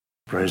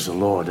Praise the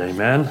Lord,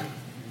 amen.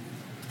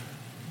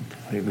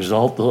 We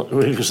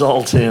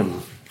exalt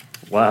him.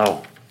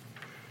 Wow.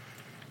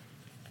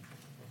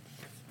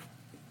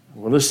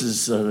 Well, this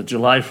is the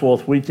July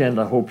 4th weekend.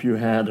 I hope you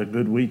had a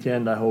good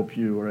weekend. I hope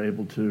you were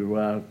able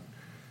to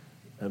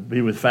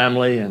be with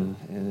family and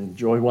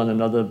enjoy one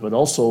another. But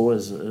also,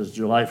 as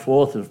July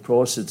 4th, of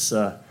course, it's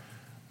a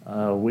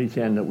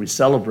weekend that we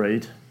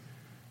celebrate.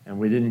 And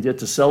we didn't get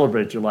to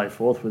celebrate July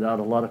 4th without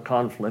a lot of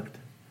conflict,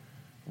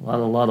 a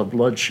lot of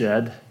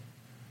bloodshed.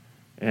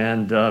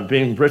 And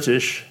being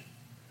British,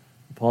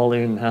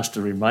 Pauline has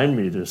to remind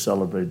me to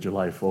celebrate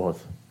July 4th.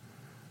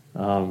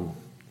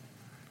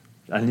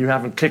 And you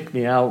haven't kicked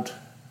me out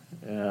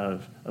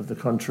of the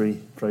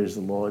country, praise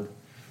the Lord.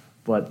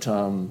 But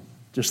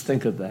just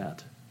think of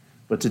that.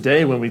 But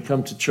today when we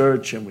come to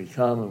church and we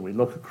come and we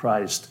look at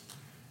Christ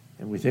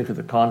and we think of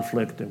the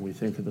conflict and we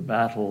think of the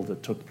battle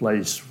that took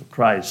place for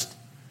Christ,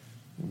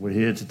 we're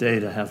here today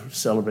to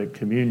celebrate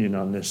communion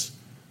on this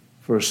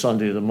first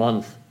Sunday of the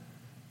month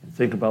and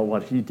think about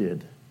what he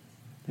did.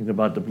 Think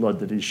about the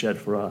blood that he shed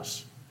for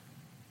us.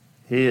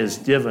 He has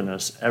given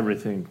us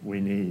everything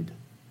we need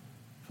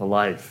for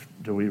life.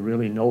 Do we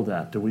really know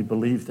that? Do we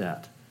believe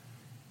that?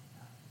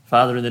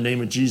 Father, in the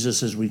name of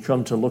Jesus, as we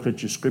come to look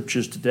at your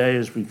scriptures today,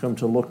 as we come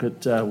to look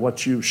at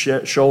what you've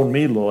shown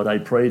me, Lord, I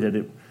pray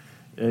that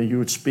you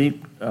would speak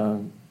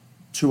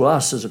to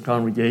us as a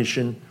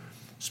congregation,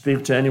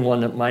 speak to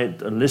anyone that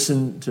might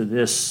listen to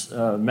this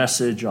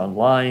message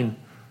online.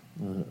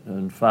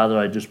 And Father,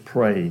 I just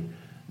pray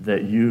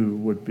that you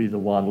would be the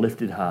one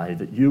lifted high,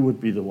 that you would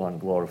be the one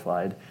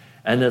glorified,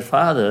 and that,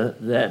 Father,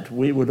 that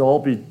we would all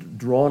be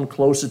drawn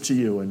closer to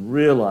you and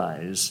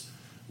realize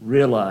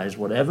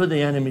whatever the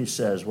enemy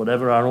says,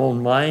 whatever our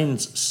own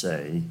minds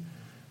say,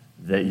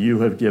 that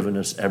you have given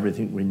us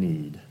everything we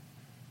need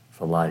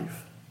for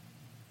life.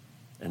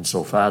 And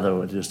so,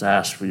 Father, I just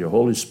ask for your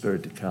Holy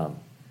Spirit to come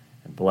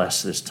and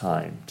bless this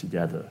time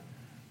together.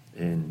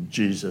 In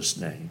Jesus'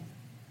 name,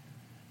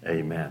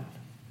 amen.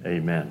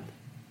 Amen.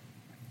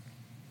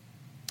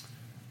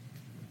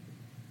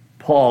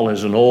 Paul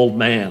is an old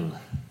man,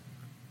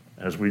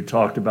 as we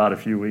talked about a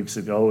few weeks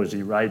ago, as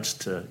he writes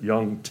to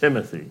young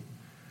Timothy.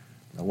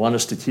 I want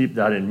us to keep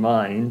that in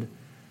mind,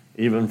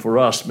 even for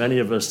us. Many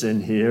of us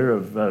in here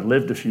have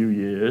lived a few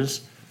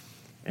years,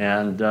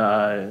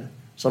 and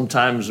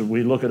sometimes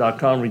we look at our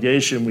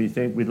congregation, we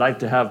think we'd like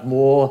to have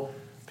more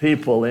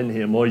people in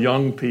here, more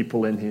young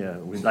people in here.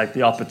 We'd like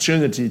the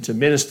opportunity to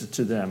minister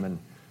to them.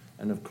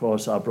 And of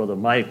course, our brother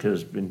Mike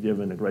has been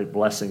given a great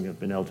blessing of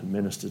being able to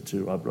minister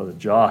to our brother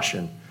Josh.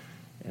 And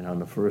on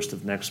the 1st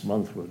of next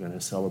month, we're going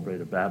to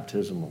celebrate a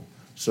baptismal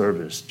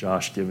service,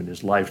 Josh giving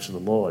his life to the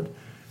Lord.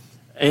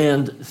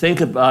 And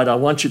I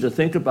want you to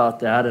think about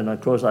that. And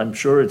of course, I'm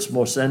sure it's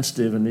more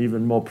sensitive and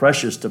even more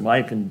precious to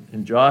Mike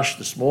and Josh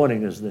this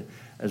morning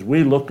as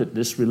we look at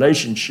this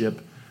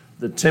relationship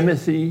that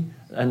Timothy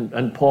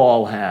and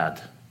Paul had.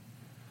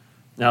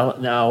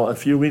 Now, a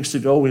few weeks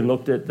ago, we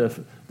looked at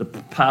the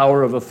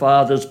power of a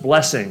father's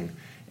blessing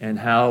and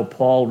how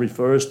Paul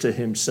refers to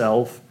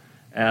himself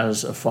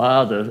as a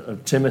father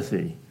of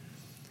Timothy.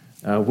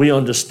 We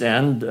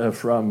understand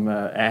from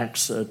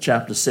Acts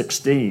chapter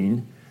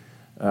 16,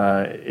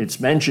 it's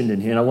mentioned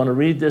in here. And I want to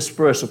read this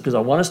verse because I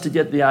want us to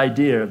get the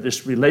idea of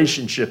this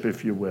relationship,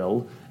 if you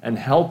will, and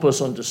help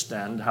us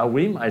understand how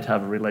we might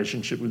have a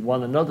relationship with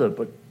one another,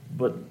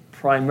 but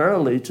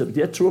primarily to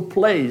get to a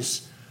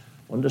place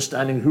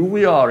understanding who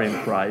we are in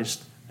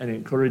Christ and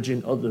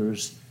encouraging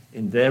others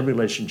in their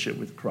relationship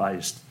with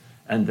Christ,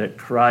 and that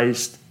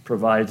Christ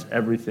provides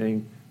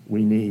everything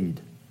we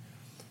need.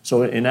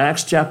 So in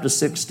Acts chapter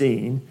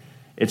 16,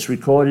 it's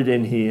recorded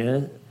in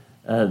here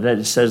that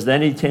it says,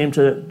 "Then he came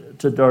to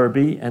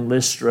Derbe and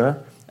Lystra,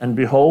 and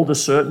behold, a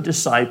certain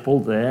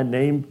disciple there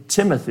named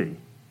Timothy."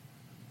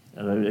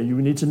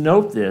 You need to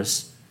note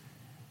this.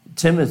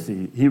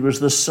 Timothy, he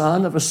was the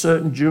son of a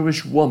certain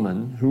Jewish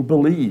woman who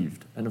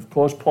believed. And of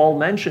course, Paul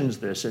mentions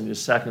this in his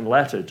second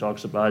letter. He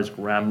talks about his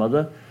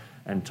grandmother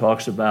and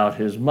talks about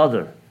his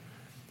mother.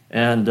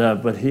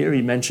 But here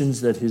he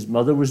mentions that his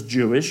mother was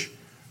Jewish,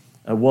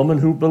 a woman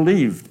who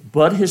believed,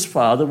 but his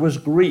father was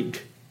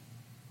Greek.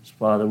 His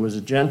father was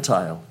a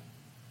Gentile.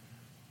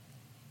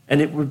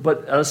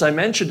 But as I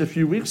mentioned a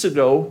few weeks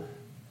ago,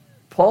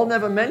 Paul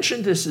never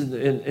mentioned this in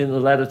the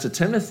letter to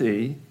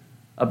Timothy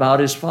about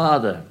his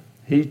father.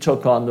 He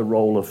took on the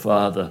role of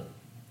father.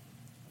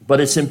 But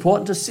it's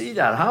important to see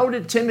that. How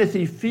did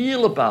Timothy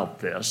feel about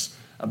this,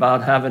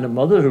 about having a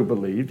mother who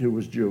believed, who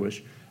was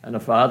Jewish, and a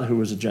father who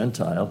was a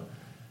Gentile,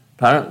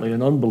 apparently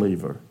an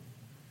unbeliever?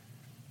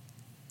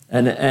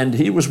 And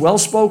he was well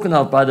spoken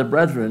of by the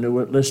brethren who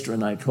were at Lystra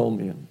and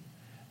Iconium.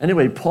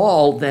 Anyway,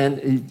 Paul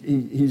then,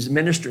 he's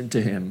ministering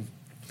to him.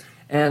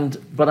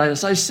 But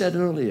as I said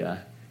earlier,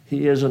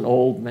 he is an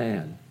old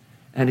man.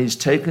 And he's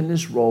taken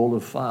this role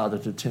of father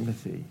to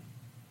Timothy.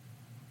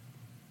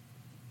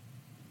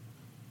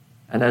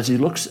 And as he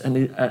looks,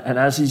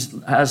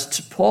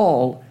 as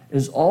Paul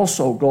is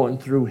also going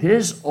through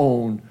his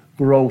own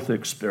growth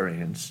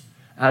experience,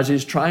 as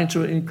he's trying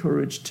to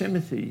encourage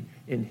Timothy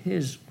in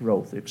his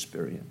growth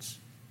experience.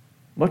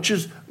 Much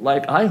as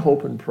like I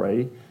hope and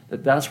pray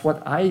that that's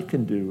what I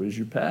can do as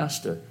your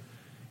pastor,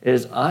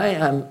 is I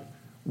am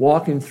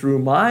walking through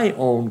my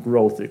own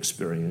growth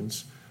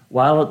experience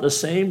while at the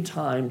same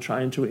time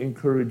trying to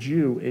encourage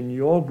you in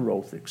your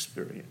growth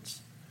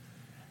experience.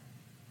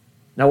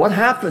 Now, what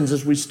happens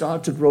as we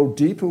start to grow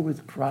deeper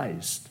with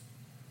Christ,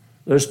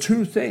 there's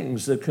two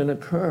things that can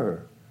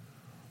occur.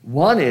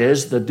 One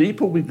is, the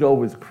deeper we go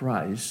with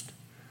Christ,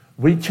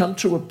 we come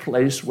to a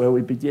place where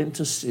we begin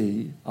to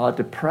see our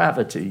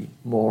depravity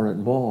more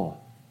and more.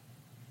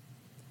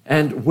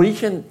 And we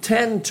can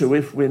tend to,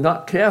 if we're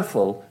not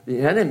careful,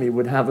 the enemy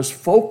would have us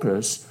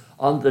focus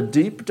on the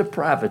deep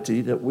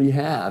depravity that we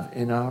have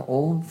in our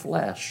own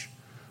flesh,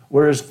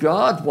 whereas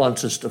God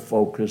wants us to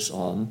focus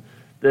on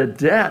the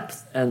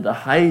depth and the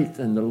height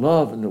and the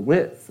love and the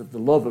width of the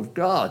love of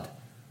God.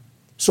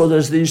 So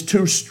there's these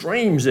two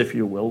streams, if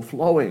you will,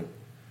 flowing.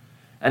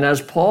 And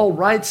as Paul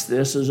writes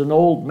this as an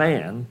old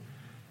man,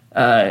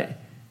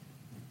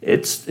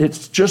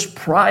 it's just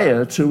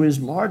prior to his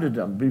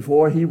martyrdom,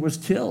 before he was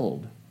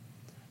killed.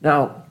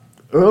 Now,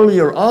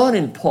 earlier on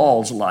in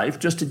Paul's life,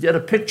 just to get a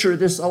picture of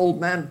this old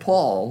man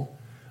Paul,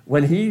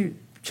 when he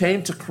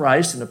came to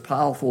Christ in a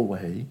powerful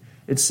way,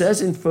 it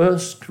says in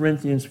 1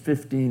 Corinthians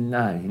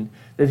 15:9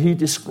 that he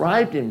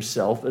described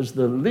himself as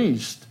the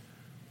least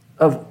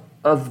of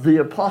the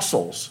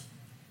apostles.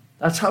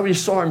 That's how he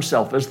saw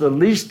himself, as the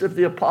least of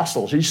the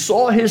apostles. He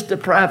saw his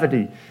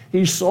depravity.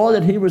 He saw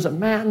that he was a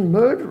man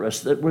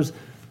murderous that was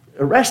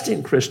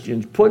arresting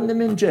Christians, putting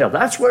them in jail.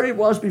 That's where he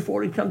was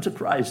before he came to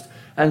Christ.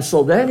 And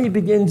so then he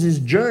begins his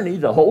journey.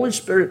 The Holy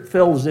Spirit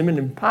fills him and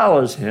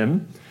empowers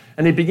him,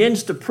 and he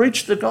begins to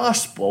preach the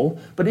gospel,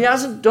 but he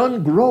hasn't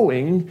done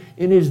growing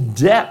in his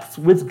depth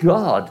with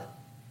God.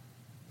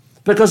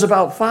 Because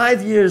about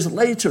 5 years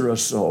later or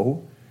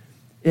so,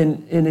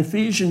 in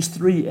Ephesians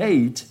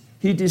 3:8,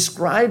 he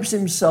describes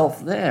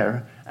himself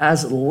there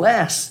as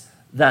less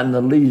than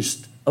the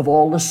least of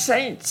all the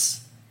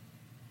saints.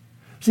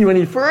 See, when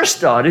he first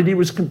started, he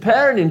was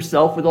comparing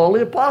himself with all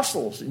the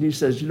apostles. And he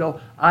says,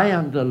 I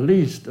am the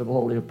least of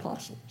all the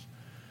apostles.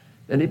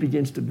 Then he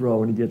begins to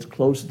grow, and he gets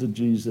closer to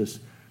Jesus,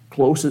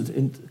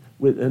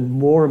 and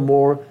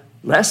more,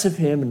 less of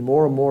him and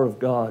more of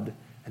God.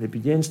 And he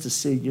begins to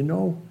see,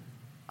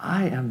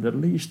 I am the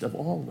least of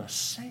all the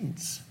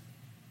saints.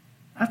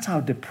 That's how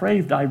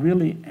depraved I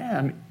really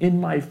am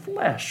in my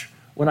flesh.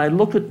 When I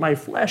look at my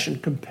flesh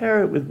and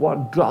compare it with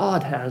what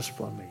God has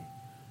for me.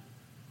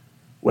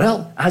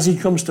 Well, as he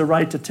comes to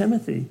write to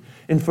Timothy,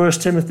 in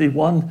 1 Timothy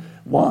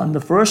 1:1,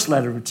 the first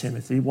letter of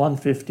Timothy,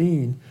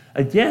 1:15,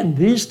 again,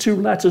 these two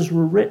letters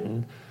were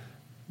written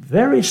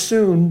very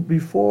soon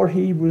before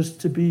he was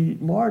to be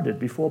martyred,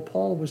 before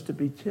Paul was to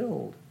be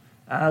killed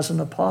as an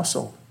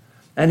apostle.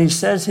 And he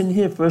says in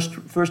here,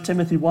 1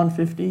 Timothy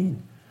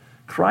 1:15,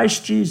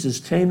 Christ Jesus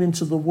came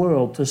into the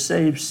world to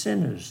save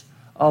sinners,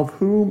 of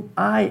whom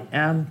I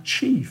am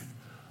chief,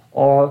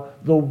 or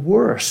the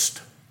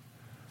worst.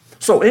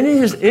 So in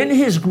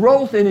his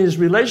growth, in his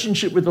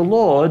relationship with the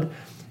Lord,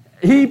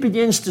 he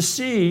begins to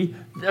see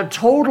the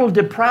total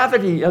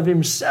depravity of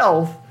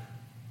himself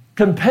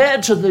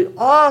compared to the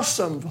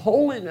awesome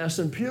holiness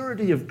and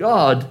purity of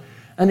God.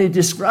 And he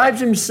describes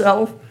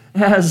himself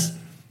as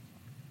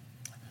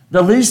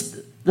the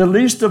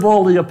least of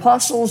all the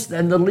apostles,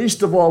 then the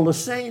least of all the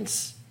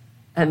saints,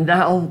 and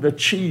now the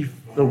chief,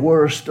 the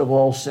worst of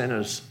all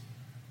sinners.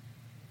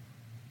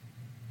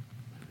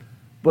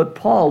 But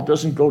Paul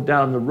doesn't go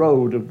down the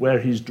road of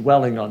where he's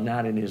dwelling on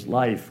that in his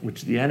life,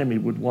 which the enemy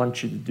would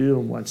want you to do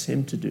and wants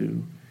him to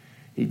do.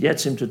 He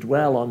gets him to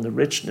dwell on the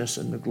richness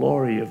and the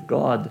glory of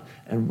God,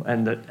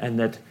 and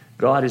that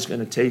God is going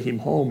to take him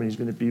home and he's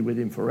going to be with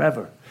him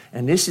forever.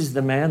 And this is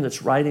the man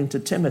that's writing to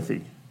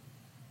Timothy.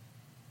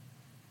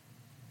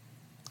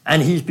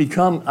 And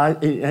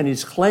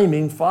he's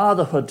claiming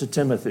fatherhood to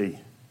Timothy.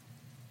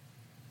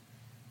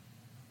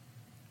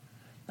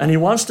 And he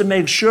wants to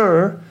make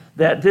sure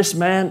that this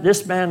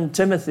man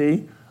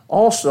Timothy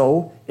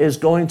also is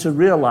going to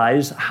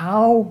realize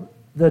how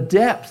the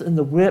depth and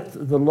the width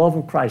of the love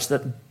of Christ,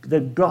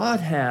 that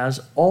God has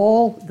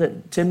all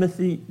that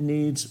Timothy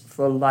needs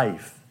for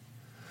life.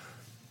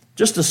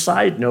 Just a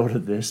side note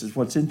of this is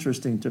what's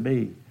interesting to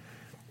me,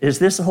 is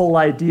this whole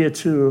idea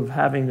too of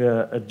having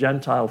a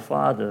Gentile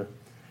father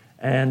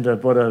and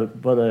but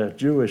a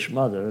Jewish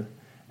mother.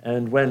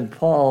 And when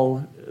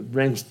Paul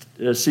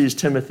sees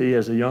Timothy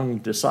as a young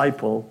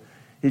disciple,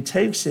 he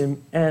takes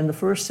him, and the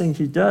first thing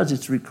he does,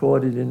 it's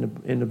recorded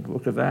in the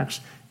book of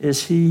Acts,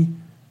 is he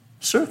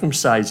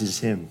circumcises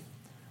him.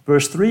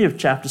 Verse 3 of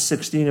chapter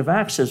 16 of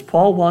Acts says,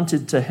 Paul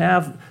wanted to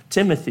have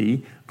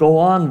Timothy go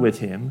on with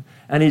him,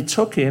 and he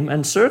took him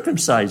and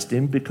circumcised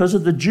him because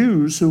of the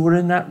Jews who were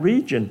in that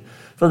region,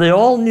 for they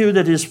all knew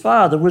that his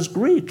father was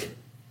Greek.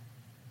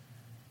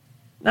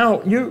 Now,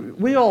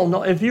 we all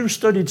know, if you've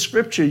studied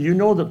Scripture, you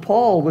know that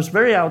Paul was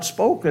very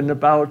outspoken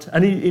about,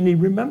 and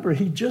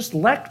he just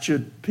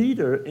lectured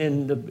Peter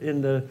in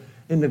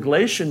the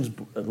Galatians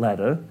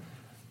letter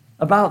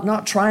about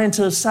not trying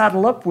to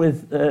saddle up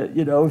with,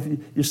 if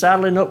you're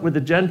saddling up with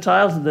the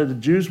Gentiles and then the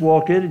Jews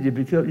walk in and you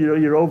become,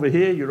 you're over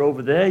here, you're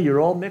over there,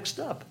 you're all mixed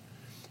up.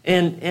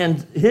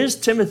 And here's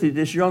Timothy,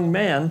 this young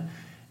man,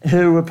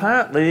 who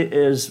apparently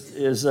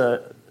is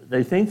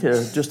they think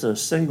they're just a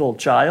single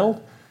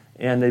child,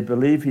 and they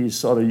believe he's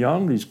sort of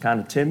young, he's kind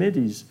of timid,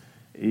 he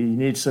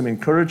needs some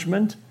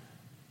encouragement.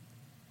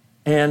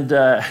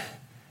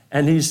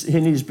 And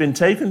he's been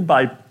taken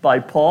by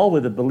Paul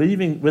with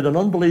an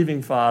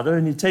unbelieving father,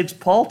 and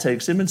Paul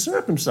takes him and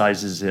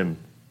circumcises him.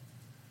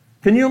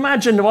 Can you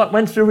imagine what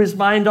went through his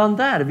mind on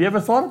that? Have you ever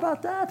thought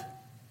about that?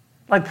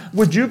 Like,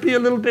 would you be a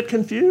little bit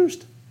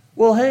confused?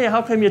 Well, hey,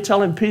 how come you're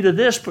telling Peter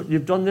this, but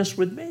you've done this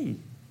with me?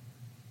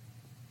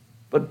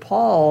 But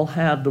Paul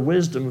had the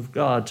wisdom of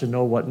God to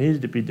know what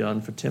needed to be done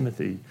for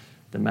Timothy,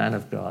 the man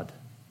of God.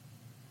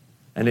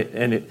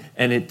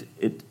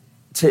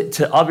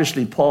 To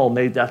obviously Paul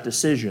made that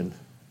decision.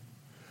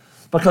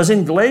 Because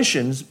in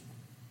Galatians,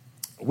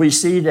 we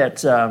see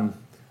that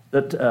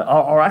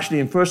or actually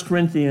in 1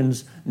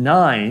 Corinthians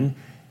 9,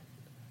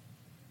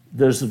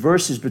 there's the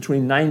verses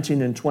between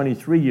 19 and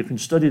 23. You can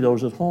study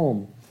those at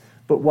home.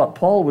 But what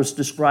Paul was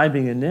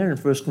describing in there in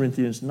 1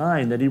 Corinthians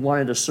 9, that he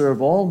wanted to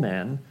serve all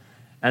men,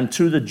 and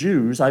to the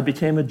Jews, I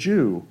became a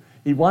Jew.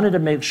 He wanted to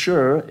make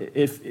sure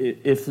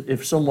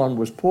if someone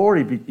was poor,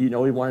 he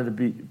wanted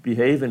to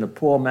behave in a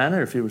poor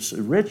manner. If he was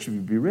rich,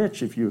 he'd be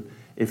rich.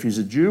 If he's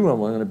a Jew, I'm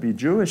going to be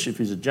Jewish. If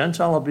he's a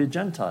Gentile, I'll be a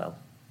Gentile.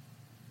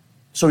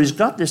 So he's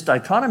got this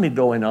dichotomy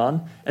going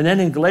on. And then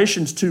in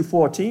Galatians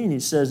 2:14, he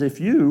says, if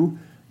you,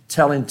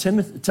 telling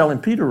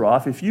Peter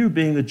off, if you,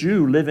 being a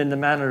Jew, live in the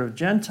manner of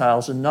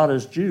Gentiles and not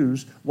as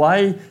Jews,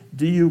 why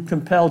do you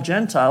compel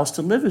Gentiles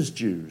to live as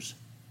Jews?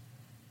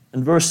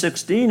 And verse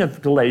 16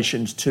 of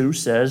Galatians 2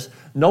 says,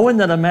 knowing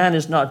that a man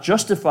is not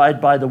justified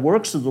by the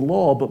works of the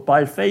law, but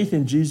by faith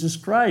in Jesus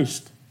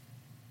Christ.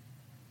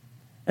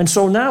 And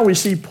so now we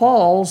see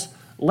Paul's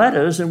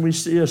letters, and we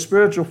see a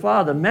spiritual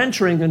father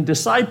mentoring and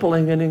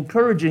discipling and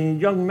encouraging a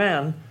young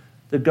man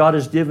that God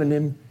has given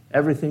him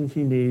everything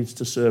he needs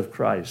to serve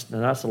Christ. Now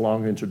that's a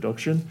long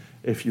introduction,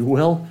 if you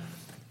will,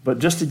 but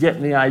just to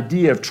get the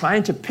idea of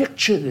trying to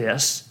picture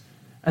this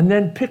and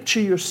then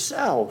picture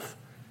yourself.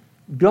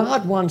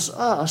 God wants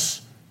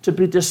us to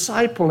be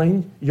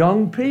discipling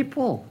young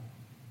people.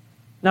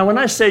 Now, when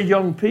I say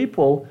young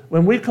people,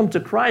 when we come to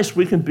Christ,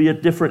 we can be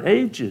at different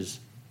ages.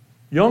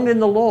 Young in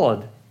the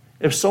Lord.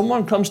 If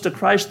someone comes to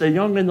Christ, they're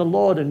young in the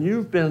Lord, and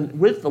you've been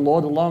with the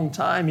Lord a long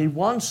time, he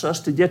wants us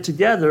to get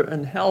together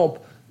and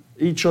help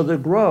each other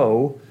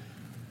grow.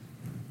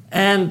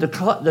 And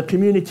the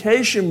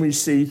communication we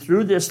see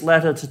through this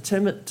letter to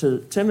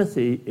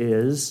Timothy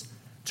is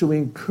to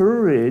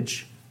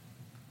encourage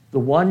the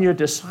one you're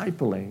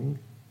discipling,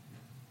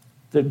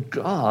 that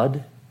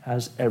God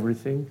has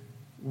everything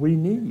we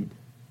need.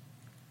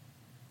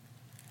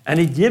 And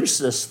he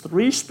gives us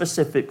three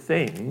specific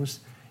things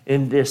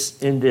in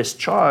this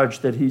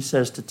charge that he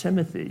says to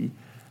Timothy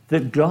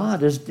that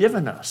God has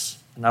given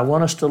us. And I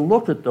want us to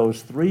look at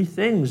those three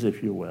things,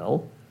 if you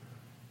will.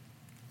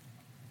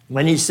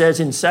 When he says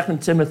in 2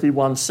 Timothy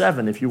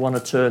 1:7, if you want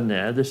to turn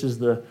there, this is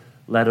the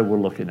letter we're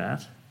looking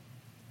at.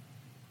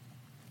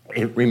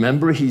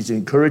 Remember, he's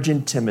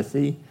encouraging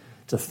Timothy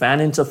to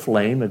fan into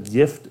flame a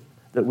gift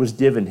that was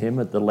given him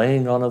at the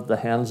laying on of the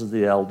hands of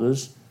the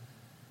elders,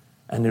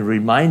 and in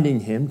reminding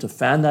him to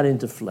fan that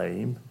into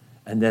flame.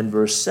 And then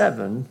verse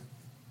 7,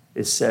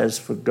 it says,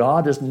 for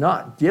God has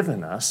not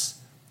given us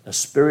a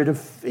spirit of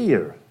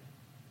fear.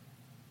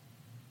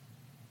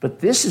 But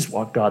this is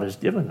what God has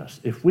given us.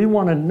 If we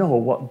want to know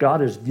what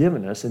God has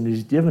given us, and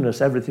he's given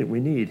us everything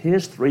we need,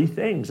 here's three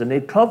things, and they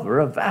cover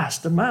a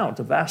vast amount,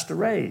 a vast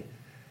array.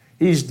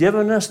 He's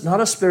given us not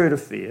a spirit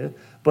of fear,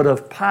 but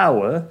of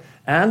power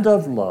and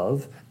of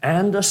love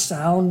and a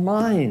sound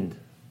mind.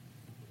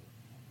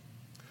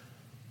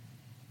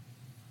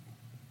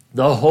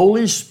 The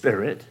Holy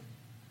Spirit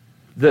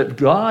that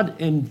God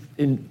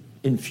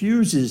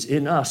infuses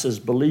in us as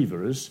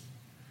believers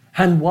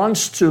and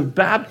wants to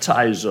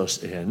baptize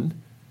us in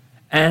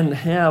and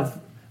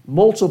have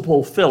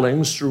multiple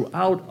fillings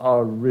throughout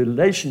our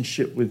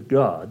relationship with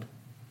God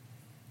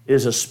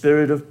is a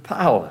spirit of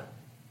power.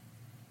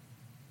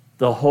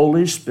 The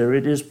Holy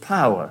Spirit is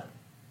power.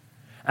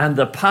 And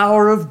the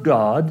power of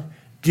God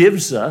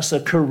gives us a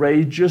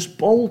courageous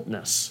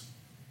boldness.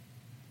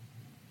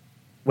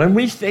 When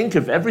we think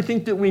of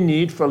everything that we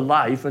need for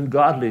life and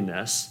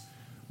godliness,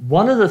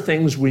 one of the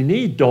things we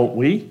need, don't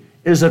we,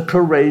 is a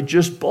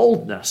courageous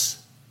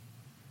boldness.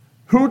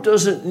 Who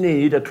doesn't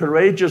need a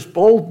courageous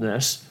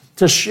boldness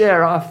to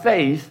share our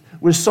faith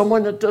with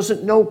someone that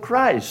doesn't know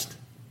Christ?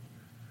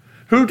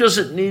 Who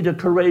doesn't need a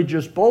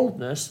courageous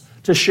boldness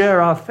to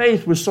share our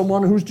faith with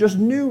someone who's just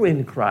new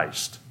in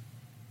Christ?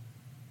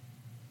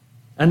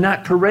 And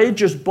that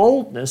courageous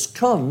boldness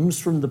comes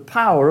from the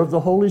power of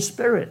the Holy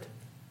Spirit.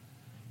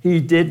 He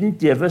didn't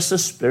give us a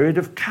spirit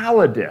of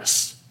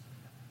cowardice.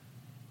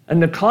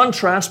 And the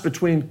contrast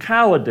between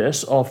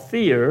cowardice or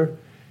fear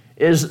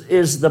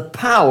is the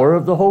power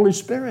of the Holy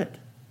Spirit.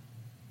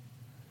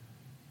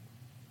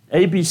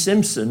 A.B.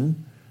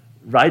 Simpson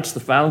writes, the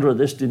founder of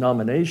this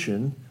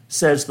denomination,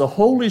 says the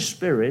Holy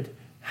Spirit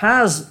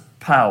has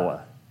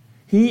power.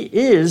 He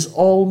is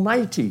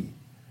almighty.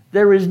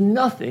 There is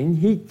nothing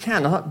he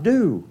cannot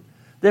do.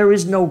 There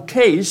is no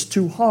case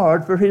too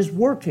hard for his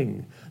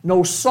working,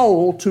 no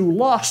soul too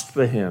lost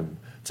for him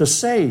to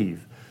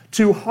save,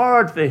 too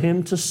hard for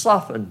him to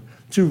soften,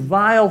 too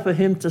vile for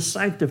him to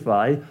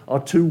sanctify, or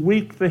too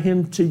weak for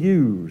him to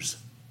use.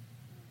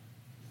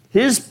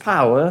 His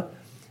power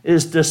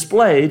is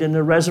displayed in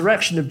the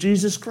resurrection of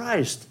Jesus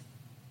Christ.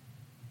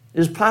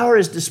 His power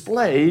is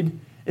displayed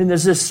in the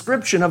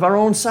description of our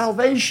own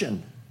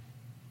salvation.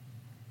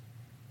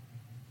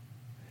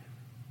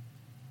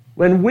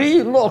 When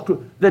we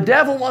look, the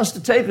devil wants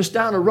to take us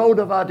down the road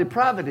of our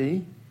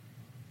depravity.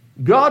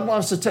 God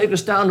wants to take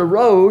us down the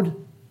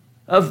road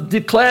of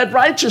declared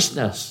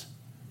righteousness.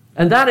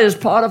 And that is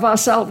part of our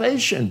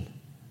salvation.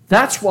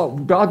 That's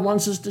what God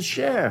wants us to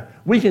share.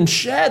 We can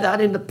share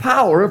that in the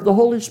power of the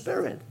Holy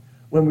Spirit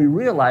when we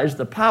realize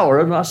the power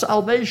of our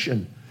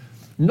salvation.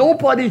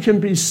 Nobody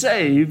can be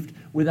saved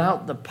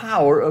without the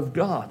power of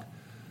God.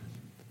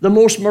 The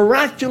most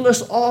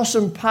miraculous,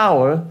 awesome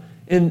power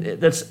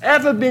that's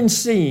ever been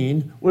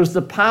seen was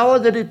the power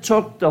that it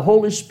took the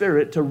Holy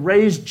Spirit to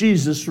raise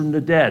Jesus from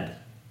the dead.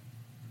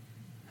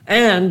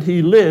 And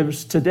he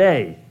lives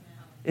today,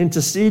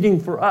 interceding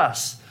for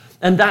us.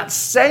 And that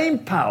same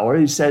power,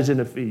 he says in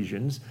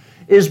Ephesians,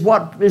 is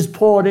what is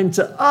poured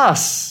into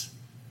us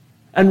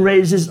and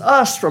raises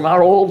us from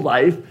our old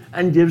life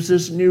and gives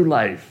us new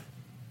life.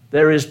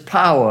 There is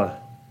power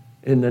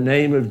in the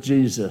name of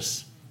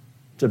Jesus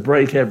to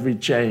break every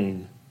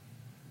chain,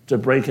 to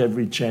break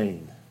every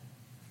chain.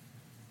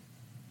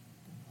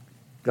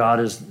 God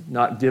has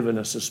not given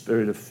us a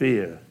spirit of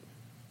fear,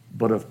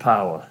 but of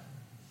power.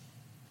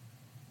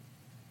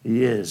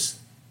 He is.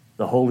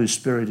 The Holy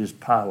Spirit is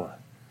power.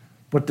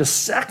 But the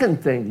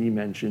second thing he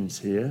mentions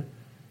here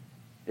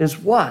is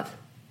what?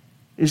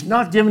 He's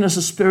not given us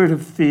a spirit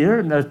of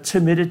fear, no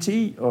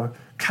timidity or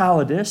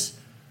cowardice,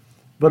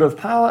 but of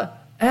power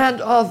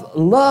and of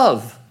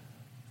love.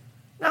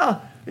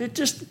 Now,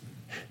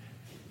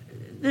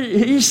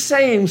 he's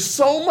saying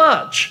so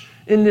much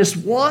in this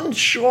one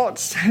short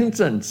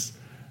sentence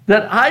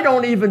that I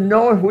don't even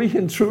know if we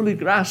can truly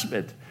grasp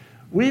it.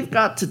 We've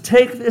got to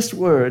take this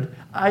word,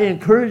 I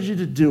encourage you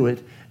to do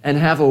it, and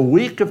have a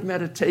week of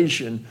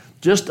meditation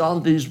just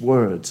on these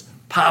words: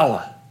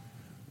 power,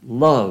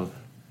 love,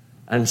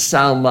 and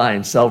sound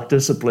mind,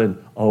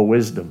 self-discipline, or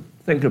wisdom.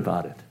 Think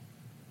about it.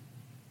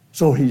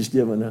 So he's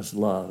given us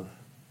love,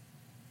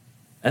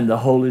 and the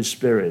Holy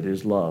Spirit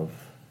is love.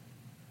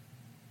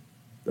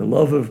 The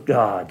love of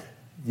God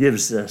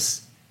gives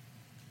us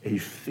a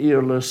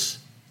fearless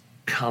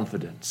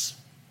confidence.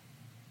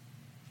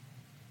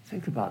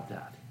 Think about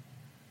that.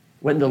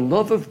 When the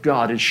love of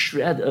God is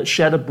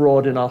shed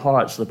abroad in our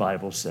hearts, the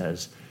Bible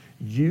says,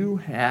 you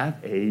have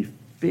a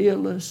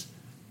fearless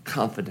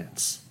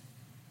confidence.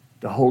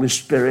 The Holy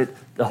Spirit,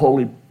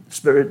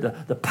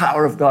 the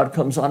power of God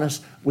comes on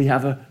us. We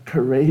have a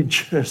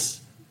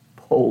courageous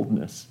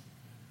boldness.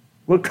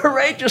 We're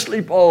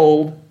courageously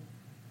bold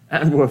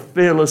and we're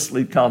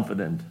fearlessly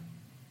confident.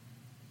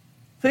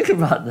 Think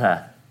about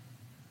that.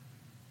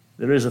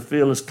 There is a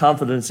fearless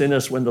confidence in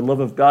us when the love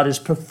of God is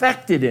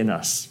perfected in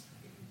us.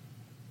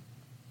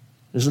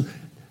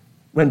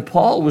 When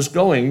Paul was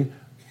going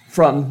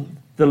from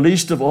the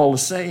least of all the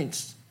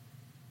saints,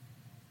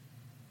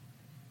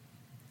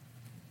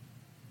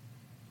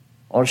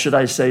 or should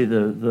I say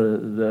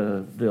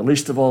the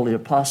least of all the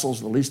apostles,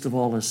 the least of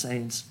all the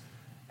saints,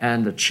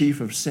 and the chief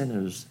of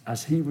sinners,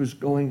 as he was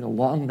going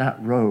along that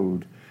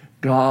road,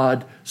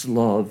 God's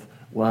love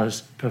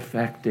was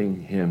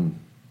perfecting him.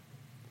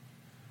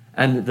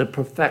 And the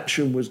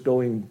perfection was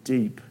going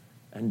deep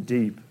and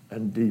deep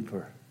and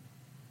deeper.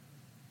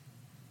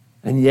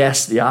 And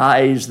yes, the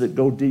eyes that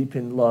go deep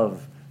in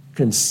love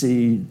can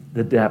see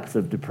the depth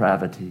of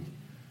depravity.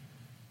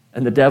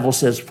 And the devil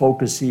says,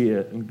 focus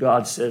here. And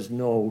God says,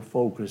 no,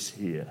 focus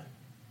here.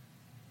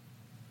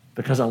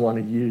 Because I want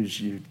to use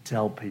you to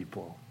tell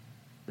people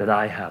that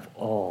I have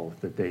all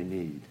that they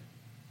need.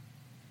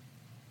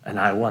 And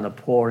I want to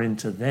pour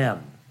into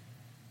them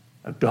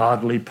a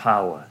godly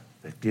power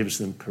that gives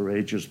them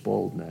courageous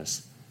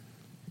boldness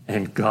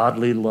and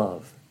godly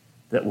love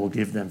that will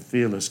give them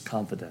fearless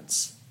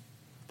confidence.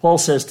 Paul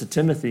says to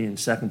Timothy in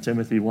 2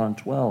 Timothy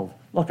 1:12,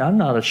 look, I'm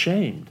not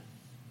ashamed.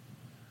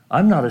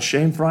 I'm not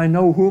ashamed, for I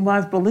know whom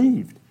I've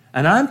believed,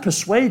 and I'm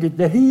persuaded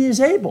that he is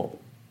able.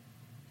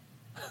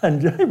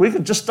 And we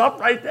can just stop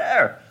right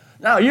there.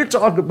 Now, you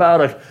talk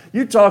about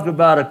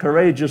a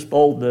courageous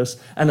boldness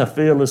and a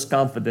fearless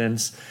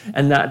confidence,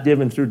 and that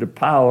given through the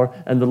power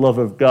and the love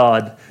of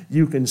God.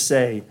 You can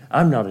say,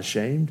 I'm not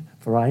ashamed,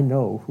 for I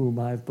know whom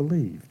I've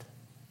believed.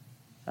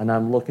 And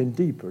I'm looking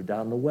deeper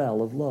down the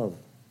well of love.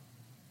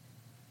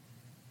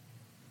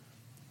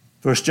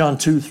 1 John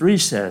 2:3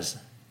 says,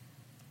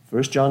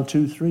 1 John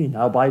 2:3,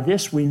 now by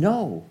this we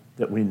know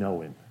that we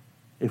know him,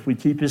 if we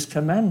keep his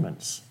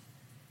commandments.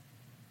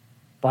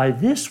 By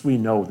this we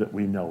know that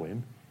we know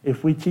him,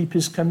 if we keep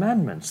his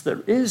commandments.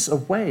 There is a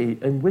way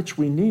in which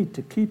we need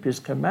to keep his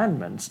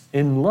commandments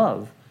in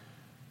love.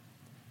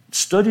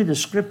 Study the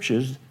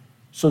scriptures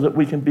so that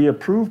we can be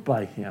approved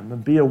by him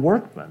and be a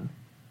workman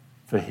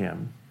for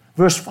him.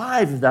 Verse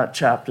 5 of that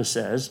chapter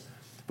says,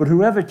 "But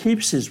whoever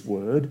keeps his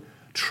word,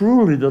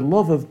 truly the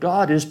love of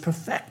God is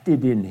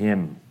perfected in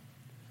him.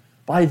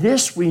 By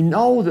this we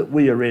know that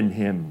we are in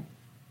him."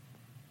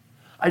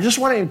 I just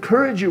want to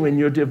encourage you in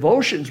your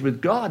devotions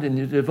with God, in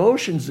your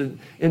devotions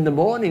in the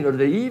morning or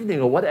the evening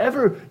or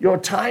whatever your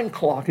time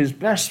clock is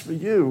best for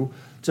you,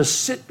 to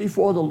sit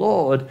before the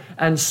Lord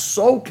and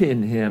soak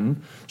in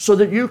him so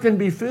that you can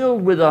be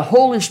filled with a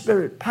Holy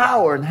Spirit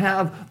power and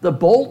have the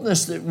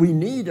boldness that we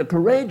need, a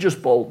courageous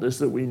boldness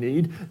that we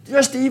need,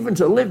 just even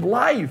to live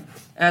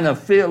life, and a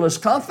fearless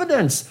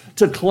confidence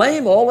to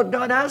claim all that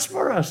God has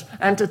for us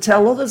and to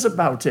tell others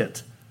about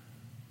it.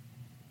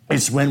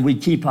 It's when we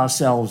keep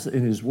ourselves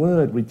in his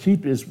word, we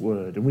keep his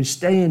word, and we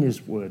stay in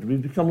his word. We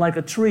become like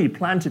a tree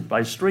planted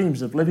by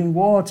streams of living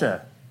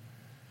water.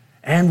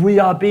 And we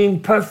are being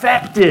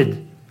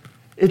perfected.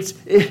 It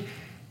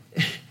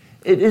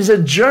is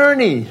a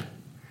journey,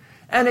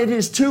 and it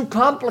is too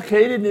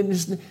complicated,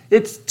 and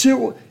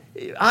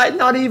I'm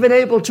not even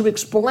able to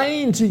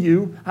explain to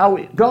you how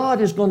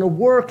God is going to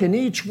work in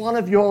each one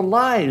of your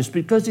lives,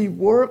 because he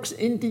works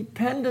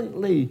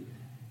independently,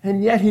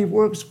 and yet he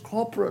works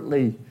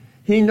corporately.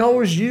 He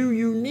knows you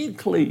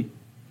uniquely.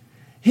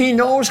 He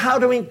knows how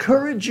to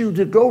encourage you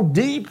to go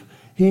deep.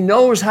 He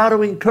knows how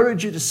to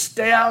encourage you to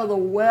stay out of the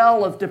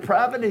well of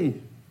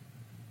depravity.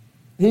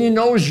 He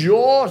knows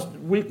your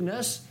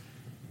weakness,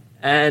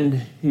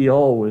 and he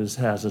always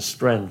has a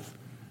strength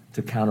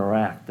to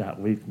counteract that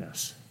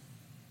weakness.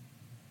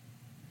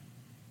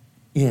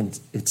 And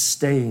it's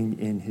staying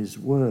in his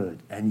word,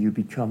 and you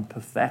become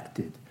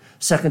perfected.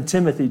 2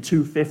 Timothy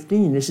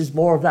 2:15, this is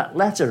more of that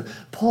letter.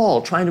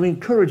 Paul trying to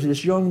encourage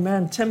this young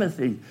man,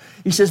 Timothy.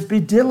 He says, "Be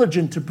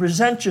diligent to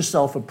present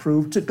yourself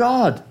approved to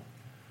God."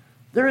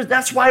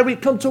 That's why we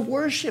come to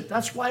worship.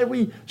 That's why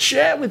we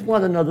share with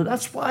one another.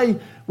 That's why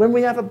when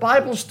we have a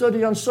Bible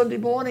study on Sunday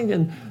morning,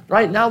 and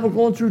right now we're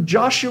going through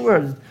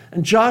Joshua,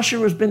 and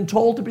Joshua has been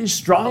told to be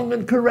strong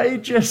and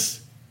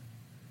courageous.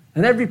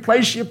 And every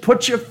place you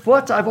put your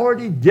foot, I've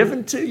already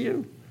given to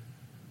you.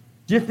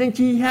 Do you think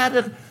he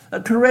had a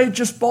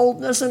courageous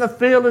boldness and a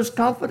fearless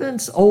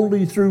confidence?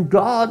 Only through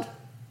God.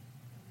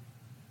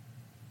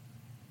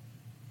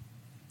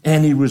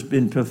 And he was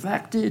been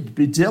perfected.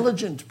 Be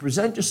diligent,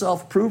 present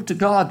yourself, prove to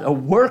God, a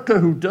worker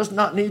who does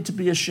not need to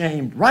be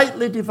ashamed,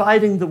 rightly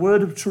dividing the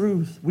word of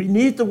truth. We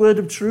need the word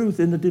of truth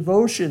in the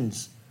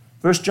devotions.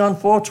 1 John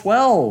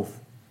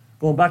 4:12,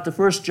 going back to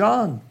 1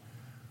 John.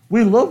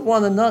 We love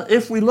one another.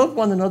 If we love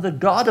one another,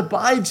 God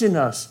abides in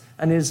us,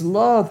 and his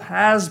love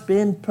has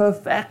been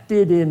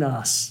perfected in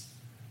us.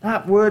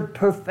 That word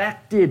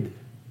perfected.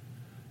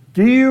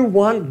 Do you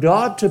want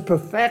God to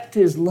perfect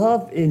his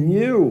love in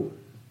you?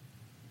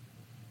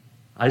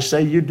 I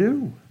say you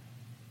do.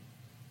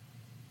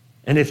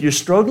 And if you're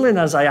struggling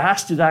as I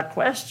asked you that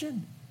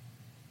question,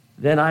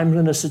 then I'm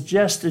going to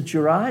suggest that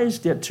your eyes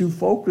get too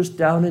focused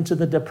down into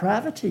the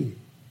depravity.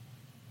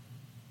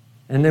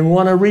 And then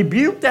want to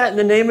rebuke that in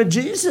the name of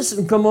Jesus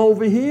and come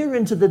over here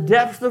into the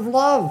depth of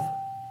love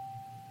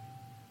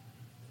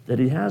that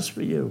he has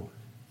for you.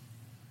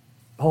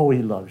 Oh,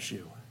 he loves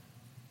you.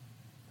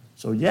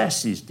 So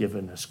yes, he's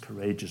given us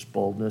courageous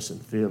boldness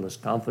and fearless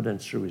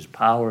confidence through his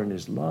power and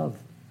his love.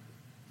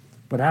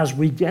 But as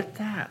we get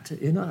that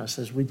in us,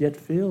 as we get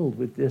filled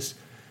with this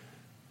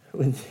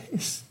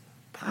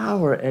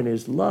power and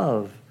his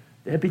love,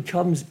 there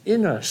becomes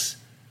in us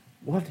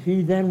what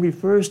he then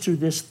refers to,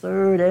 this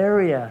third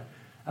area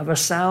of a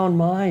sound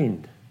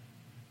mind.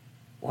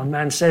 One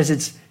man says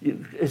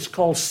it's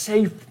called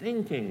safe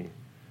thinking.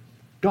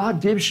 God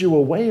gives you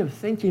a way of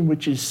thinking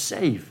which is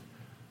safe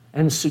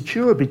and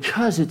secure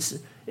because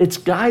it's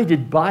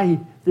guided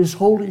by this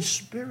Holy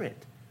Spirit.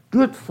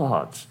 Good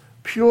thoughts,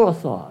 pure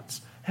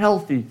thoughts,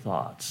 healthy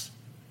thoughts.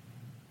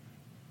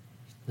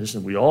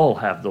 Listen, we all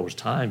have those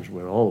times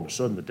where all of a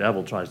sudden the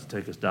devil tries to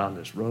take us down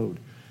this road.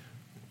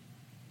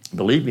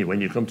 Believe me,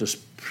 when you come to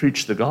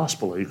preach the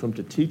gospel, or you come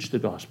to teach the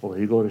gospel, or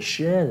you go to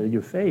share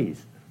your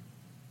faith,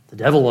 the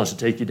devil wants to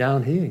take you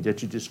down here and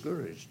get you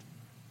discouraged.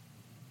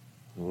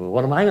 Well,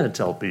 what am I going to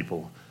tell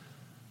people?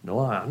 No,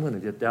 I'm going to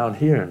get down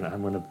here and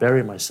I'm going to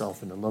bury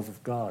myself in the love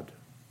of God.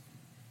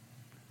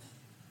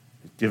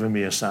 He's given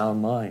me a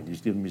sound mind.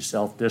 He's given me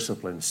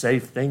self-discipline,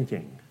 safe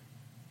thinking.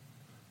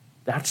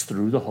 That's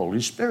through the Holy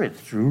Spirit,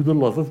 through the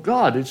love of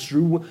God. It's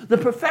through the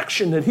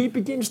perfection that he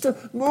begins to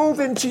move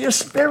into your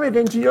spirit,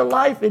 into your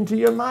life, into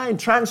your mind,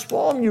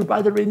 transform you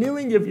by the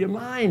renewing of your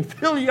mind,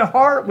 fill your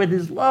heart with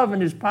his love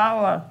and his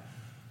power.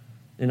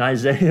 In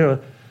Isaiah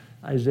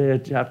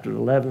chapter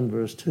 11,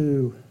 verse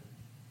 2,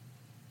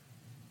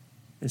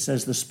 it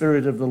says, the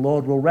Spirit of the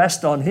Lord will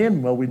rest on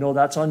him. Well, we know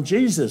that's on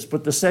Jesus,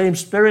 but the same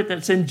Spirit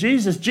that's in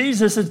Jesus,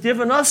 Jesus has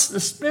given us the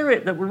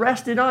Spirit that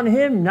rested on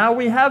him. Now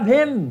we have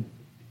him.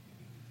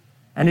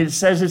 And it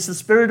says it's the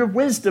Spirit of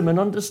wisdom and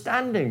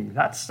understanding.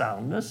 That's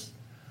soundness.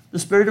 the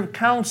spirit of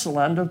counsel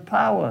and of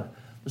power,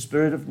 the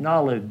spirit of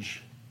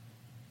knowledge,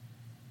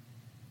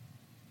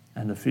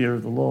 and the fear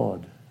of the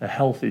Lord, a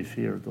healthy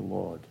fear of the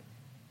Lord.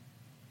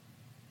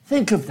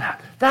 Think of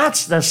that.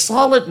 That's the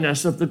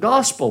solidness of the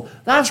gospel.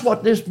 That's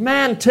what this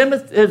man,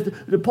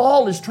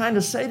 Paul, is trying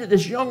to say to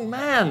this young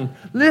man.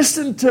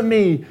 Listen to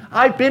me.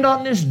 I've been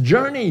on this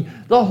journey.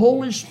 The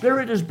Holy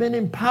Spirit has been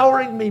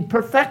empowering me,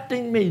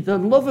 perfecting me. The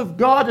love of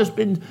God has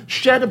been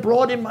shed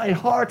abroad in my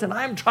heart. And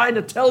I'm trying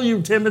to tell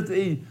you,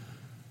 Timothy,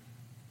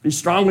 be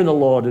strong in the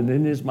Lord and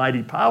in his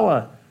mighty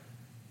power.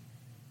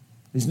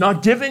 He's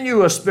not giving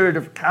you a spirit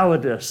of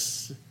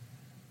cowardice.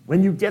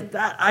 When you get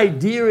that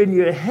idea in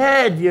your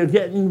head, you're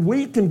getting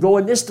weak and go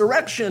in this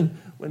direction.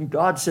 When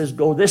God says,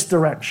 go this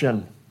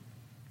direction.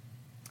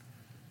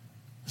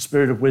 The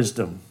spirit of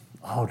wisdom.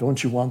 Oh,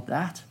 don't you want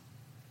that?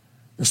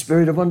 The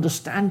spirit of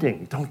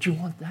understanding. Don't you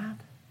want that?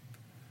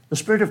 The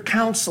spirit of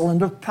counsel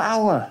and of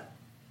power.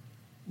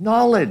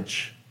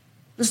 Knowledge.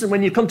 Listen,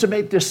 when you come to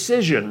make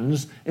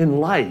decisions in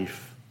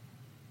life,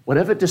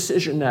 whatever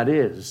decision that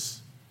is,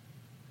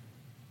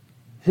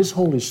 his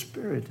Holy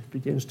Spirit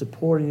begins to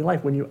pour in your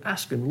life. When you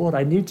ask him, Lord,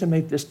 I need to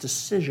make this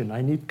decision.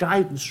 I need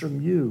guidance from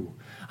you.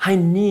 I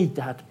need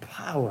that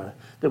power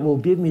that will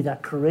give me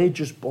that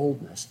courageous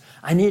boldness.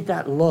 I need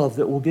that love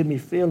that will give me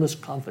fearless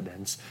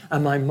confidence.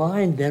 And my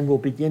mind then will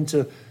begin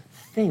to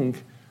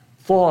think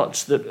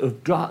thoughts that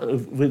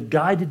are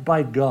guided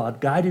by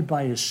God, guided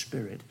by his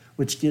Spirit,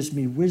 which gives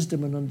me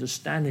wisdom and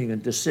understanding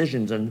and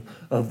decisions. And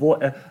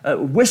a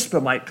whisper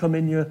might come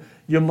in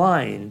your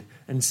mind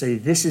and say,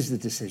 this is the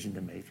decision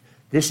to make.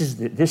 This is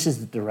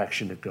the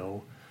direction to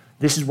go.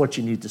 This is what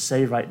you need to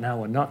say right now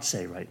or not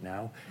say right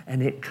now.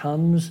 And it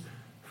comes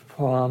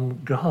from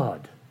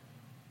God.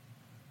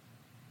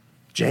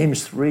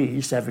 James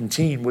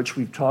 3:17, which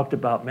we've talked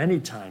about many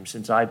times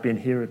since I've been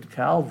here at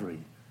Calvary.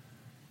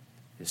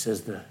 It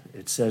says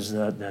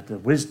that the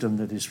wisdom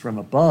that is from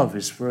above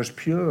is first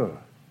pure.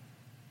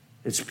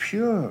 It's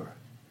pure.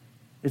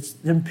 It's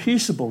then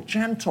peaceable,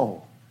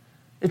 gentle.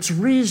 It's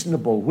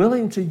reasonable,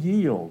 willing to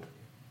yield.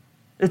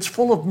 It's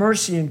full of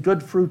mercy and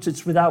good fruits.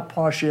 It's without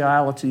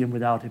partiality and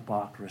without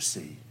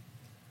hypocrisy.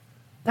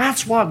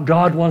 That's what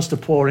God wants to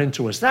pour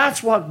into us.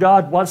 That's what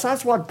God wants.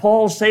 That's what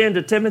Paul's saying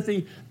to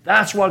Timothy.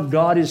 That's what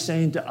God is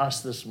saying to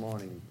us this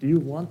morning. Do you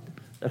want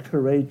a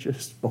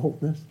courageous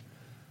boldness,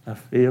 a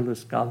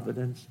fearless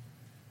confidence,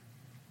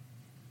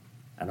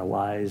 and a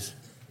wise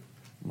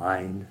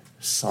mind,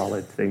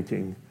 solid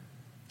thinking,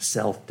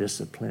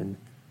 self-discipline,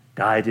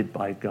 guided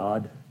by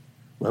God?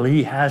 Well,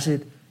 he has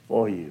it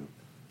for you.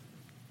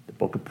 The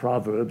book of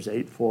Proverbs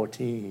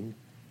 8:14,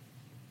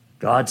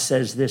 God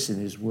says this in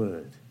his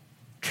word,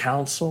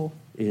 counsel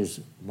is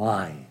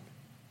mine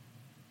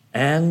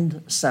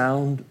and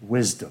sound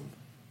wisdom.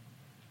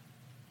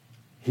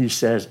 He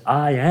says,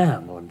 I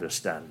am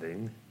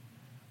understanding,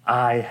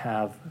 I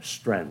have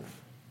strength.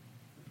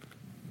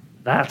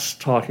 That's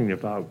talking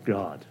about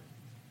God.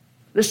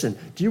 Listen,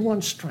 do you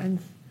want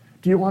strength?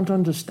 Do you want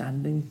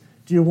understanding?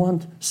 Do you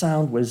want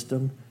sound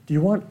wisdom? Do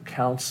you want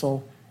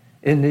counsel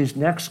in these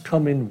next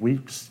coming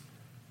weeks?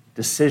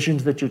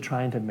 Decisions that you're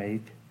trying to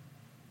make,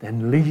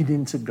 then lean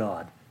into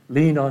God.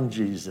 Lean on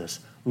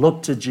Jesus.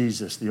 Look to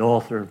Jesus, the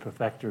author and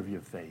perfecter of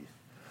your faith.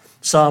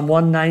 Psalm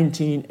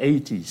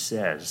 119:80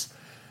 says,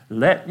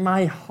 let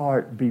my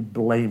heart be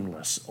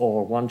blameless.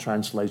 Or one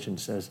translation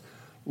says,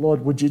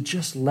 Lord, would you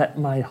just let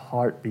my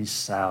heart be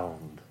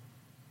sound?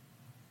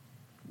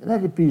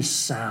 Let it be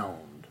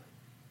sound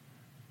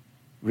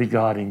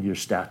regarding your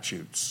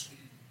statutes,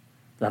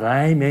 that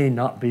I may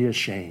not be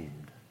ashamed.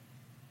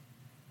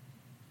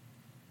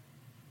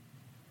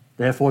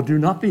 Therefore, do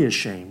not be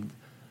ashamed,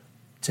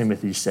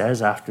 Timothy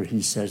says, after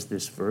he says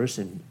this verse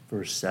in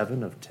verse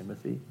 7 of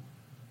Timothy.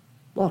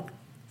 Look,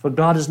 for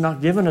God has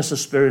not given us a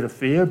spirit of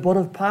fear, but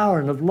of power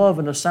and of love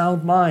and a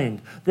sound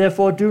mind.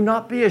 Therefore, do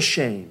not be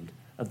ashamed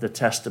of the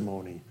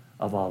testimony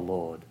of our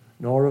Lord,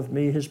 nor of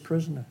me, his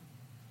prisoner.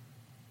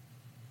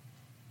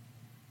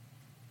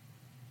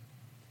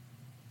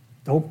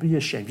 Don't be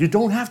ashamed. You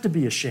don't have to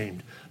be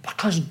ashamed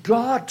because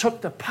God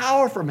took the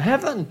power from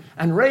heaven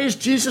and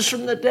raised Jesus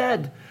from the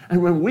dead.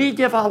 And when we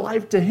give our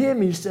life to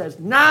him, he says,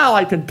 now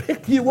I can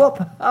pick you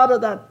up out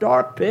of that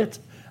dark pit,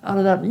 out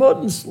of that mud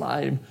and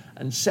slime,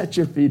 and set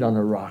your feet on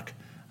a rock.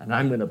 And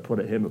I'm going to put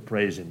a hymn of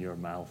praise in your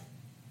mouth.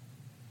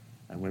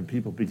 And when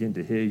people begin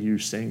to hear you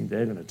sing,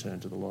 they're going to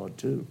turn to the Lord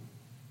too.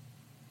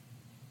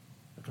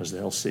 Because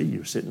they'll see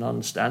you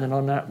standing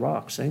on that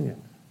rock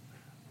singing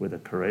with a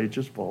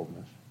courageous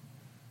boldness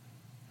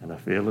and a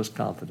fearless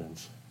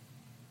confidence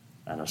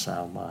and a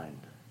sound mind.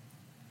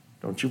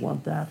 Don't you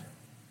want that?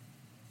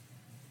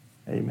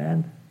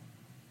 Amen.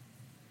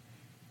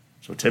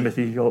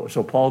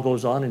 So Paul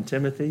goes on in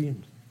Timothy,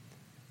 and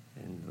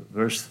in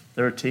verse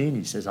 13,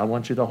 he says, I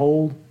want you to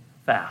hold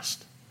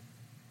fast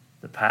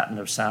the pattern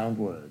of sound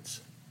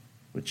words,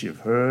 which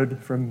you've heard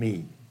from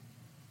me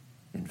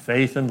in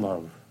faith and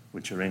love,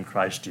 which are in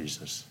Christ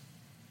Jesus.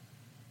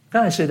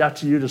 Can I say that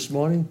to you this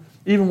morning?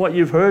 Even what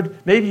you've heard,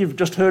 maybe you've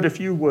just heard a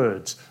few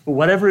words, but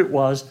whatever it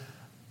was,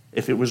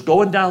 If it was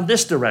going down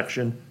this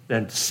direction,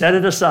 then set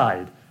it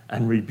aside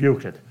and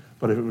rebuke it.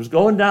 But if it was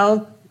going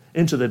down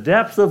into the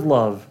depth of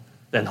love,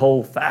 then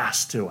hold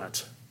fast to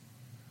it.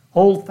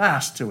 Hold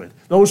fast to it.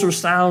 Those are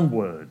sound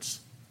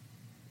words.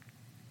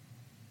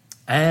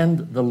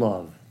 And the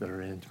love that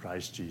are in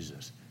Christ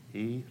Jesus.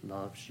 He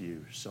loves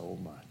you so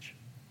much.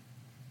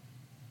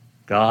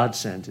 God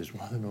sent his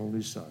one and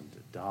only Son to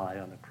die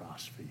on a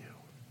cross for you,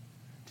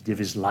 to give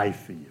his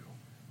life for you.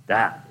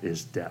 That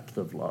is depth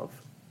of love.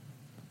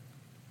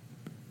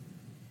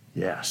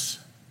 Yes.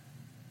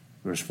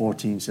 Verse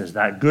 14 says,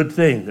 that good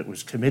thing that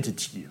was committed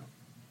to you,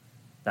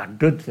 that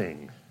good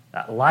thing,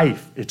 that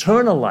life,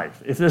 eternal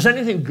life. If there's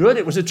anything good,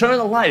 it was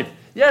eternal life.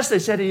 Yes, they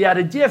said he had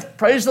a gift.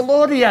 Praise the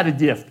Lord, he had a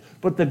gift.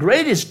 But the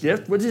greatest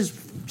gift was his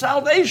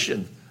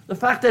salvation. The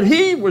fact that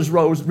he was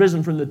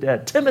risen from the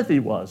dead. Timothy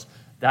was.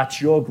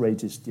 That's your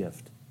greatest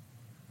gift.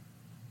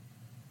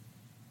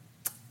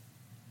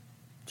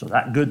 So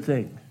that good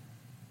thing,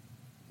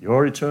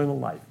 your eternal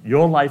life,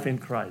 your life in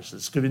Christ,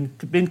 has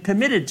been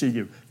committed to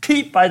you.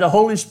 Keep by the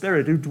Holy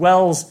Spirit who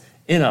dwells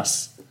in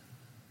us.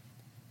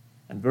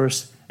 And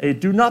verse 8,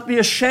 do not be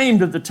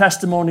ashamed of the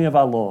testimony of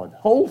our Lord.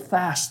 Hold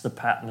fast the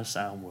pattern of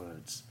sound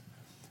words.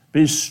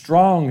 Be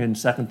strong in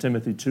 2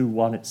 Timothy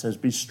 2:1. It says,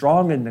 be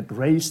strong in the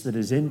grace that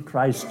is in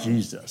Christ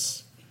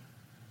Jesus.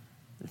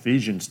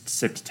 Ephesians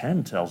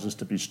 6:10 tells us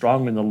to be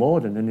strong in the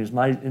Lord and in his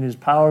might, in his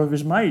power of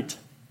his might.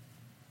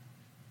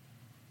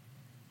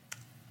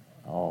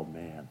 Oh,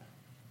 man.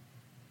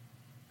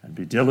 And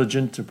be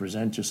diligent to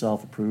present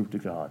yourself approved to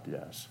God,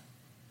 yes.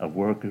 A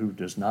worker who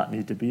does not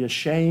need to be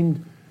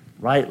ashamed,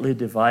 rightly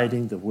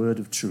dividing the word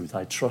of truth.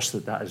 I trust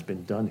that that has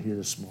been done here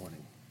this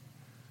morning.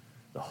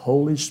 The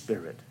Holy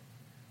Spirit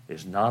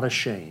is not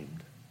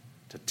ashamed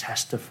to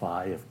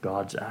testify of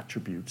God's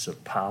attributes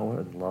of power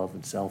and love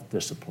and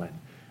self-discipline,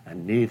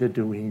 and neither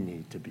do we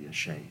need to be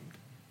ashamed.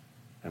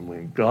 And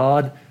when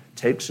God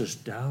takes us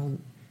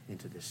down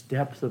into this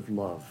depth of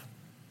love,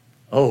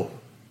 oh,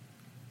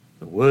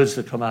 the words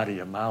that come out of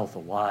your mouth are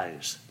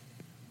wise,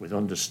 with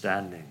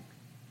understanding,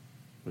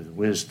 with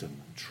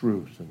wisdom,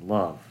 truth, and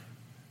love,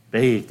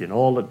 bathed in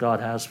all that God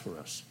has for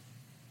us.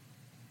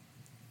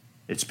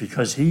 It's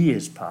because he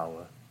is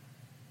power,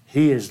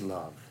 he is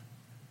love,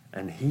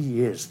 and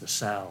he is the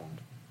sound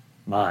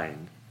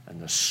mind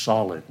and the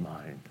solid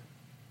mind.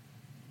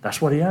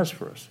 That's what he has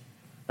for us.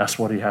 That's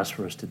what he has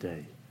for us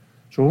today.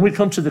 So when we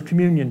come to the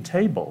communion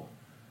table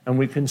and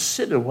we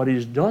consider what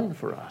he's done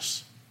for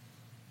us,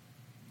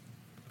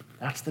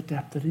 that's the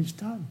depth that he's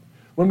done.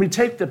 When we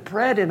take the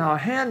bread in our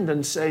hand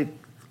and say,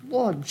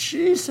 Lord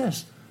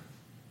Jesus,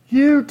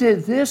 you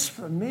did this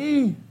for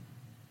me.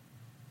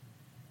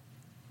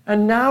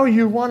 And now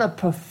you want to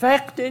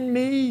perfect in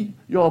me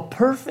your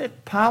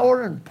perfect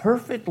power and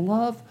perfect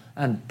love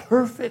and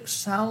perfect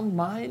sound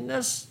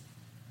mindedness.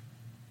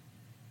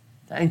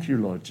 Thank you,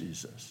 Lord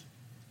Jesus.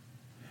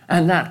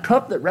 And that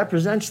cup that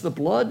represents the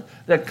blood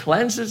that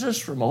cleanses us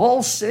from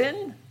all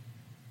sin,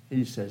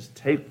 he says,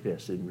 take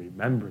this in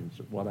remembrance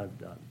of what I've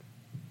done.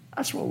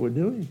 That's what we're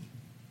doing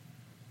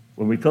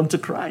when we come to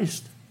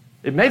Christ.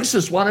 It makes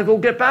us want to go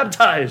get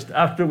baptized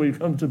after we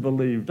come to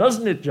believe,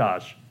 doesn't it,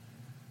 Josh?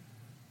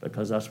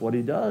 Because that's what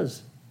he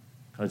does,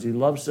 because he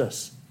loves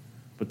us.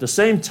 But at the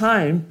same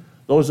time,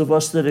 those of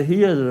us that are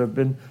here that have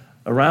been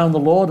around the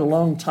Lord a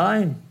long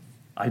time,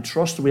 I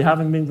trust we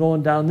haven't been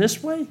going down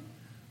this way.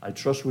 I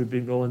trust we've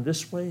been going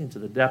this way into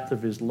the depth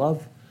of his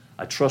love.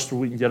 I trust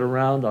we can get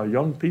around our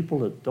young people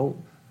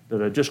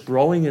that are just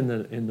growing in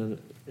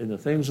the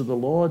things of the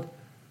Lord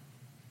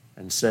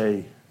and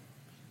say,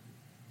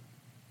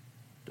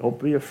 don't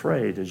be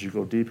afraid as you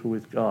go deeper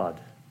with God.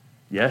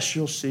 Yes,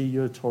 you'll see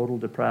your total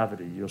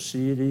depravity. You'll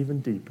see it even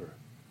deeper.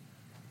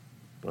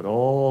 But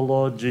oh,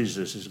 Lord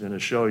Jesus is going to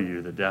show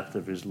you the depth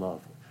of his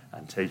love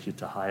and take you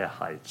to higher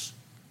heights.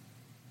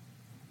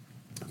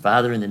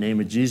 Father, in the name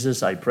of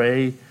Jesus, I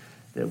pray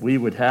that we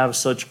would have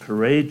such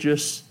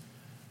courageous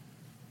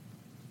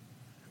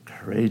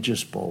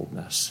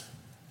boldness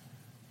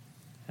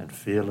and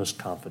fearless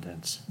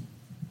confidence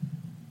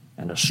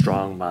and a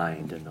strong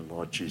mind in the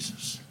Lord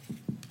Jesus.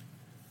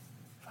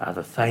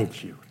 Father,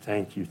 thank you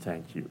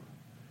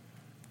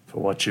for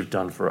what you've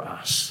done for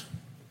us.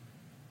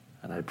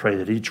 And I pray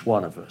that each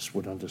one of us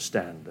would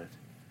understand that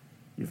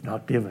you've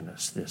not given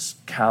us this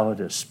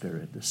cowardice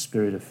spirit, the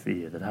spirit of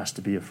fear that has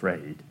to be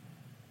afraid,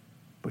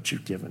 but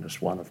you've given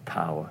us one of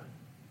power,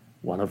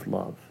 one of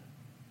love,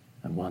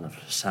 and one of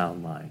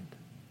sound mind.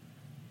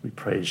 We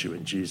praise you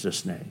in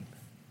Jesus' name.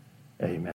 Amen.